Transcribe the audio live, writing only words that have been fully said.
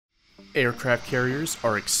Aircraft carriers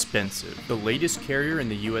are expensive. The latest carrier in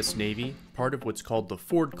the US Navy, part of what's called the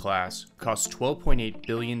Ford class, costs $12.8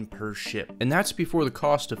 billion per ship. And that's before the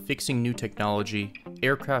cost of fixing new technology,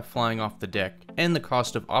 aircraft flying off the deck, and the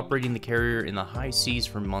cost of operating the carrier in the high seas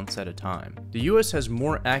for months at a time. The US has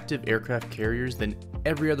more active aircraft carriers than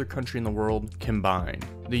every other country in the world combined.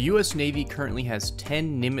 The US Navy currently has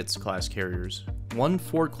 10 Nimitz-class carriers, 1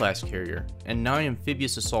 Ford-class carrier, and 9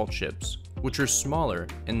 amphibious assault ships, which are smaller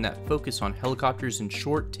and that focus on helicopters and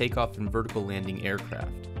short takeoff and vertical landing aircraft.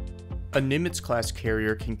 A Nimitz-class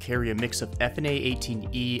carrier can carry a mix of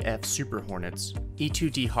F/A-18E/F Super Hornets,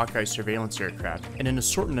 E-2D Hawkeye surveillance aircraft, and an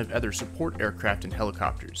assortment of other support aircraft and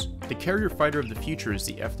helicopters. The carrier fighter of the future is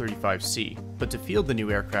the F-35C, but to field the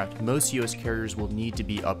new aircraft, most US carriers will need to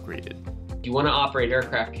be upgraded. If you want to operate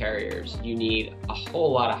aircraft carriers, you need a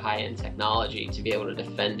whole lot of high-end technology to be able to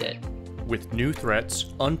defend it. With new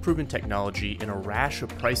threats, unproven technology, and a rash of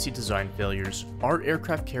pricey design failures, are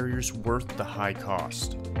aircraft carriers worth the high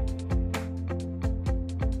cost?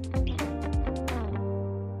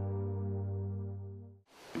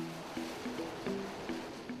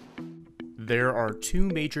 There are two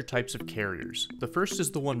major types of carriers. The first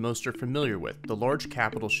is the one most are familiar with, the large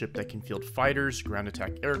capital ship that can field fighters, ground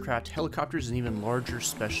attack aircraft, helicopters, and even larger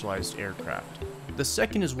specialized aircraft. The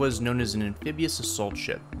second is what is known as an amphibious assault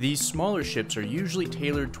ship. These smaller ships are usually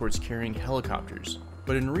tailored towards carrying helicopters,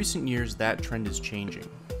 but in recent years that trend is changing.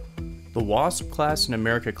 The Wasp-class and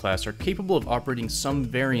America-class are capable of operating some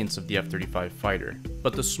variants of the F-35 fighter,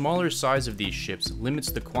 but the smaller size of these ships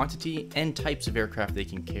limits the quantity and types of aircraft they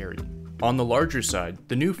can carry. On the larger side,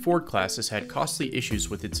 the new Ford class has had costly issues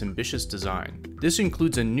with its ambitious design. This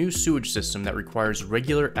includes a new sewage system that requires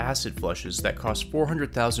regular acid flushes that cost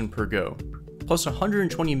 $400,000 per go, plus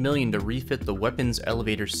 $120 million to refit the weapons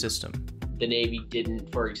elevator system. The Navy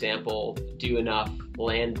didn't, for example, do enough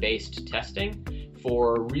land-based testing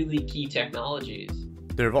for really key technologies.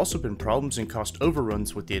 There have also been problems and cost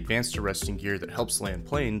overruns with the advanced arresting gear that helps land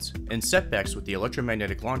planes, and setbacks with the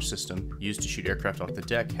electromagnetic launch system, used to shoot aircraft off the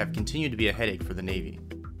deck, have continued to be a headache for the Navy.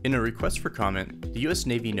 In a request for comment, the US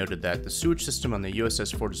Navy noted that the sewage system on the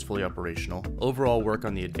USS Ford is fully operational, overall work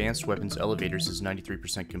on the advanced weapons elevators is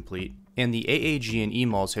 93% complete, and the AAG and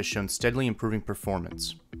EMALS has shown steadily improving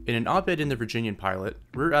performance. In an op-ed in the Virginian Pilot,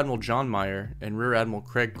 Rear Admiral John Meyer and Rear Admiral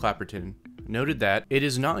Craig Clapperton noted that it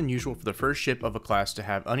is not unusual for the first ship of a class to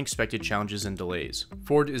have unexpected challenges and delays.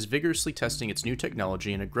 Ford is vigorously testing its new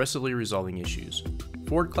technology and aggressively resolving issues.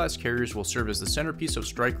 Ford-class carriers will serve as the centerpiece of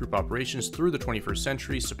strike group operations through the 21st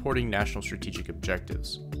century, supporting national strategic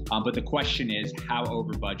objectives. But the question is, how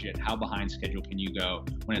over budget, how behind schedule can you go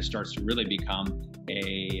when it starts to really become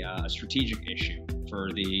a strategic issue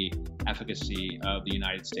for the efficacy of the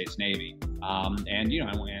United States Navy? And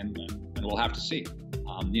we'll have to see.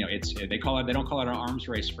 They don't call it an arms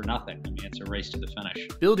race for nothing. I mean, it's a race to the finish.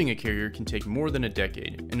 Building a carrier can take more than a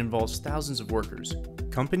decade and involves thousands of workers.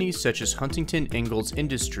 Companies such as Huntington Ingalls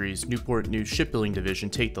Industries' Newport News Shipbuilding Division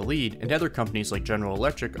take the lead, and other companies like General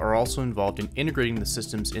Electric are also involved in integrating the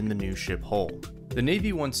systems in the new ship hull. The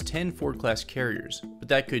Navy wants 10 Ford-class carriers, but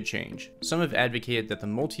that could change. Some have advocated that the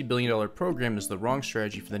multi-billion-dollar program is the wrong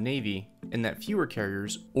strategy for the Navy, and that fewer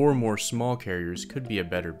carriers, or more small carriers, could be a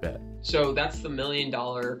better bet. So that's the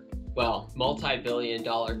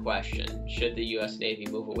multi-billion-dollar question. Should the US Navy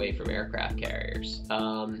move away from aircraft carriers?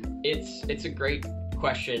 It's a great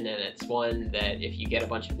question, and it's one that if you get a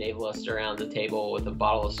bunch of navalists around the table with a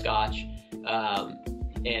bottle of scotch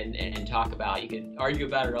and talk about, you could argue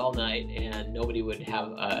about it all night and nobody would have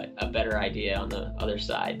a better idea on the other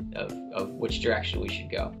side of which direction we should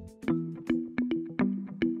go.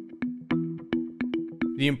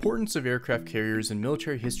 The importance of aircraft carriers in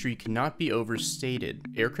military history cannot be overstated.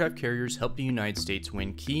 Aircraft carriers helped the United States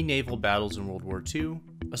win key naval battles in World War II,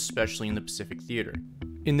 especially in the Pacific Theater.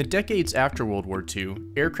 In the decades after World War II,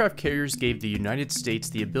 aircraft carriers gave the United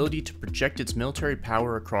States the ability to project its military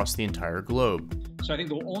power across the entire globe. So I think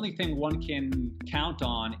the only thing one can count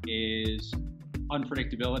on is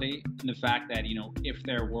unpredictability, and the fact that, if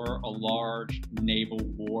there were a large naval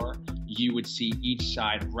war, you would see each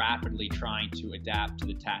side rapidly trying to adapt to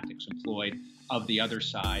the tactics employed of the other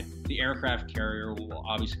side. The aircraft carrier will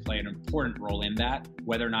obviously play an important role in that.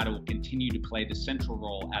 Whether or not it will continue to play the central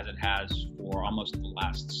role as it has for almost the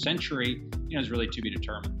last century, is really to be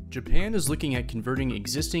determined. Japan is looking at converting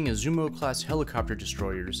existing Izumo-class helicopter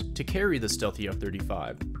destroyers to carry the stealthy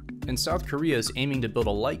F-35. And South Korea is aiming to build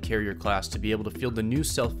a light carrier class to be able to field the new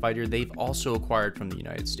stealth fighter they've also acquired from the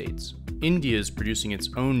United States. India is producing its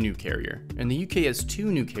own new carrier, and the UK has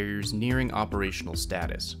 2 new carriers nearing operational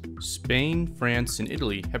status. Spain, France, and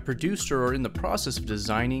Italy have produced or are in the process of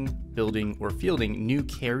designing, building, or fielding new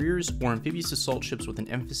carriers or amphibious assault ships with an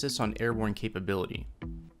emphasis on airborne capability.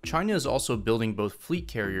 China is also building both fleet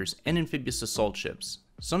carriers and amphibious assault ships.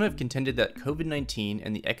 Some have contended that COVID-19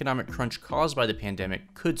 and the economic crunch caused by the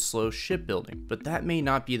pandemic could slow shipbuilding, but that may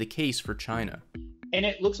not be the case for China. And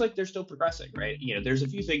it looks like they're still progressing, right? There's a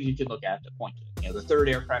few things you can look at to point to. The third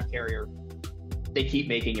aircraft carrier, they keep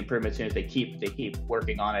making improvements in it. They keep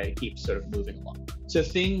working on it. It keeps sort of moving along. So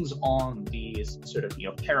things on these sort of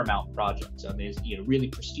paramount projects, on these really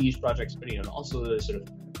prestige projects, but also the sort of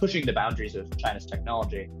pushing the boundaries of China's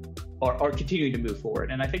technology, are continuing to move forward.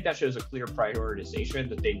 And I think that shows a clear prioritization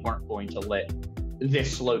that they weren't going to let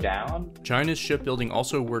this slow down. China's shipbuilding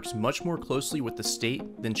also works much more closely with the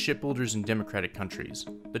state than shipbuilders in democratic countries.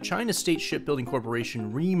 The China State Shipbuilding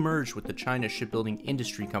Corporation re-merged with the China Shipbuilding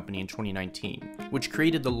Industry Company in 2019, which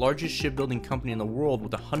created the largest shipbuilding company in the world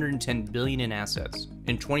with $110 billion in assets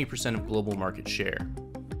and 20% of global market share.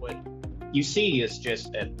 What you see is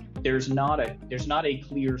just that there's not a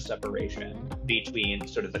clear separation between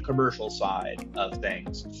sort of the commercial side of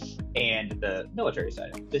things and the military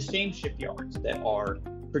side. The same shipyards that are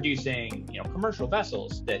producing commercial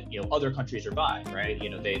vessels that other countries are buying, right?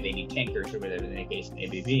 They need tankers or whatever in the case may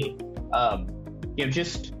be.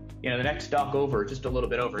 The next dock over, just a little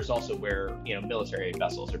bit over, is also where military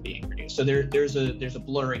vessels are being produced. So there's a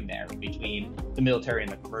blurring there between the military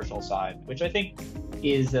and the commercial side, which I think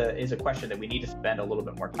is a question that we need to spend a little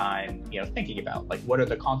bit more time thinking about. Like, what are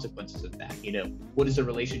the consequences of that? What is the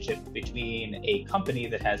relationship between a company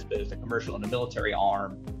that has both a commercial and a military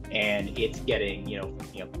arm, and it's getting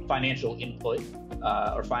financial input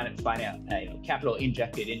or capital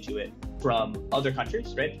injected into it from other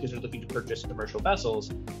countries, right? Because they're looking to purchase commercial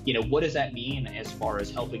vessels. What does that mean as far as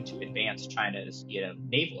helping to advance China's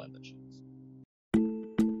naval ambitions?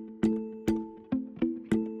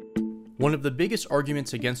 One of the biggest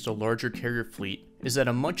arguments against a larger carrier fleet is that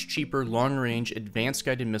a much cheaper, long-range, advanced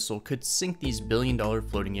guided missile could sink these billion-dollar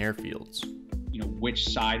floating airfields. Which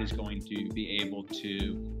side is going to be able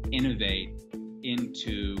to innovate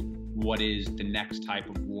into what is the next type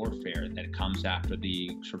of warfare that comes after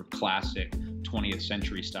the sort of classic 20th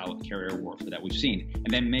century style of carrier warfare that we've seen.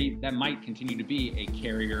 And then that might continue to be a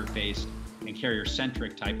carrier-based and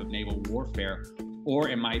carrier-centric type of naval warfare, or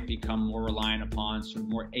it might become more reliant upon sort of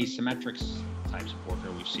more asymmetric types of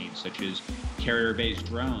warfare we've seen, such as carrier-based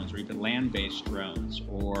drones, or even land-based drones,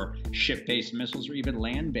 or ship-based missiles, or even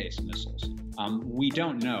land-based missiles. We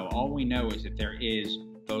don't know. All we know is that there is,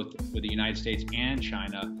 both with the United States and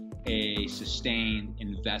China, a sustained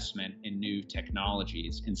investment in new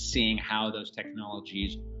technologies, and seeing how those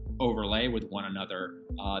technologies overlay with one another.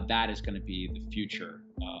 That is going to be the future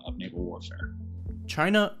of naval warfare.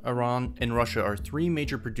 China, Iran, and Russia are 3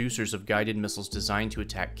 major producers of guided missiles designed to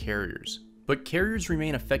attack carriers. But carriers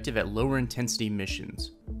remain effective at lower intensity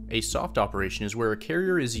missions. A soft operation is where a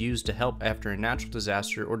carrier is used to help after a natural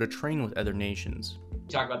disaster or to train with other nations.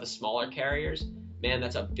 Talk about the smaller carriers. Man,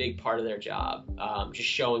 that's a big part of their job. Just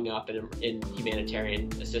showing up in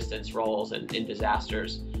humanitarian assistance roles and in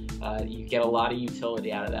disasters. You get a lot of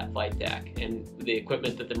utility out of that flight deck. And the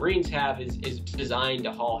equipment that the Marines have is designed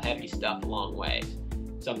to haul heavy stuff a long way.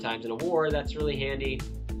 Sometimes in a war, that's really handy.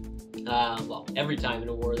 Well, every time in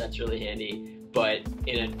a war, that's really handy. But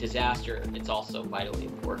in a disaster, it's also vitally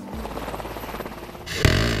important.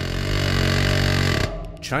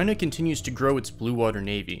 China continues to grow its blue water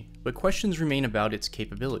navy, but questions remain about its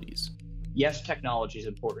capabilities. Yes, technology is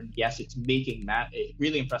important. Yes, it's making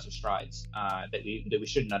really impressive strides that we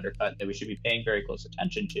shouldn't undercut, that we should be paying very close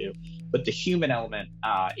attention to. But the human element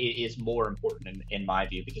is more important in my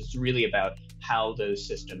view, because it's really about how those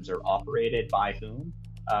systems are operated by whom,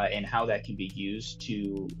 and how that can be used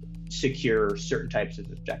to secure certain types of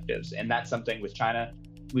objectives. And that's something with China,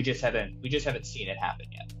 we just haven't seen it happen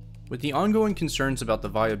yet. With the ongoing concerns about the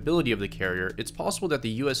viability of the carrier, it's possible that the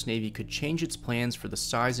US Navy could change its plans for the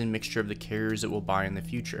size and mixture of the carriers it will buy in the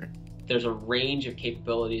future. There's a range of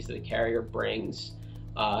capabilities that the carrier brings,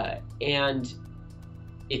 and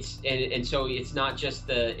so it's not just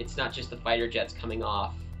the fighter jets coming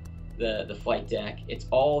off the flight deck. It's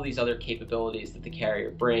all these other capabilities that the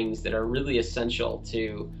carrier brings that are really essential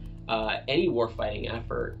to any warfighting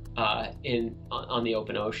effort on the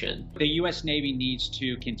open ocean. The U.S. Navy needs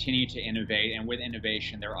to continue to innovate, and with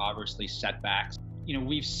innovation, there are obviously setbacks.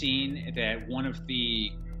 We've seen that one of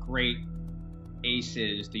the great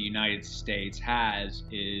aces the United States has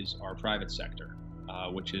is our private sector,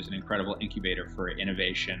 which is an incredible incubator for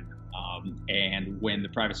innovation And when the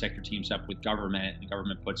private sector teams up with government, and the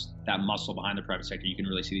government puts that muscle behind the private sector, you can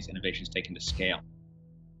really see these innovations taken to scale.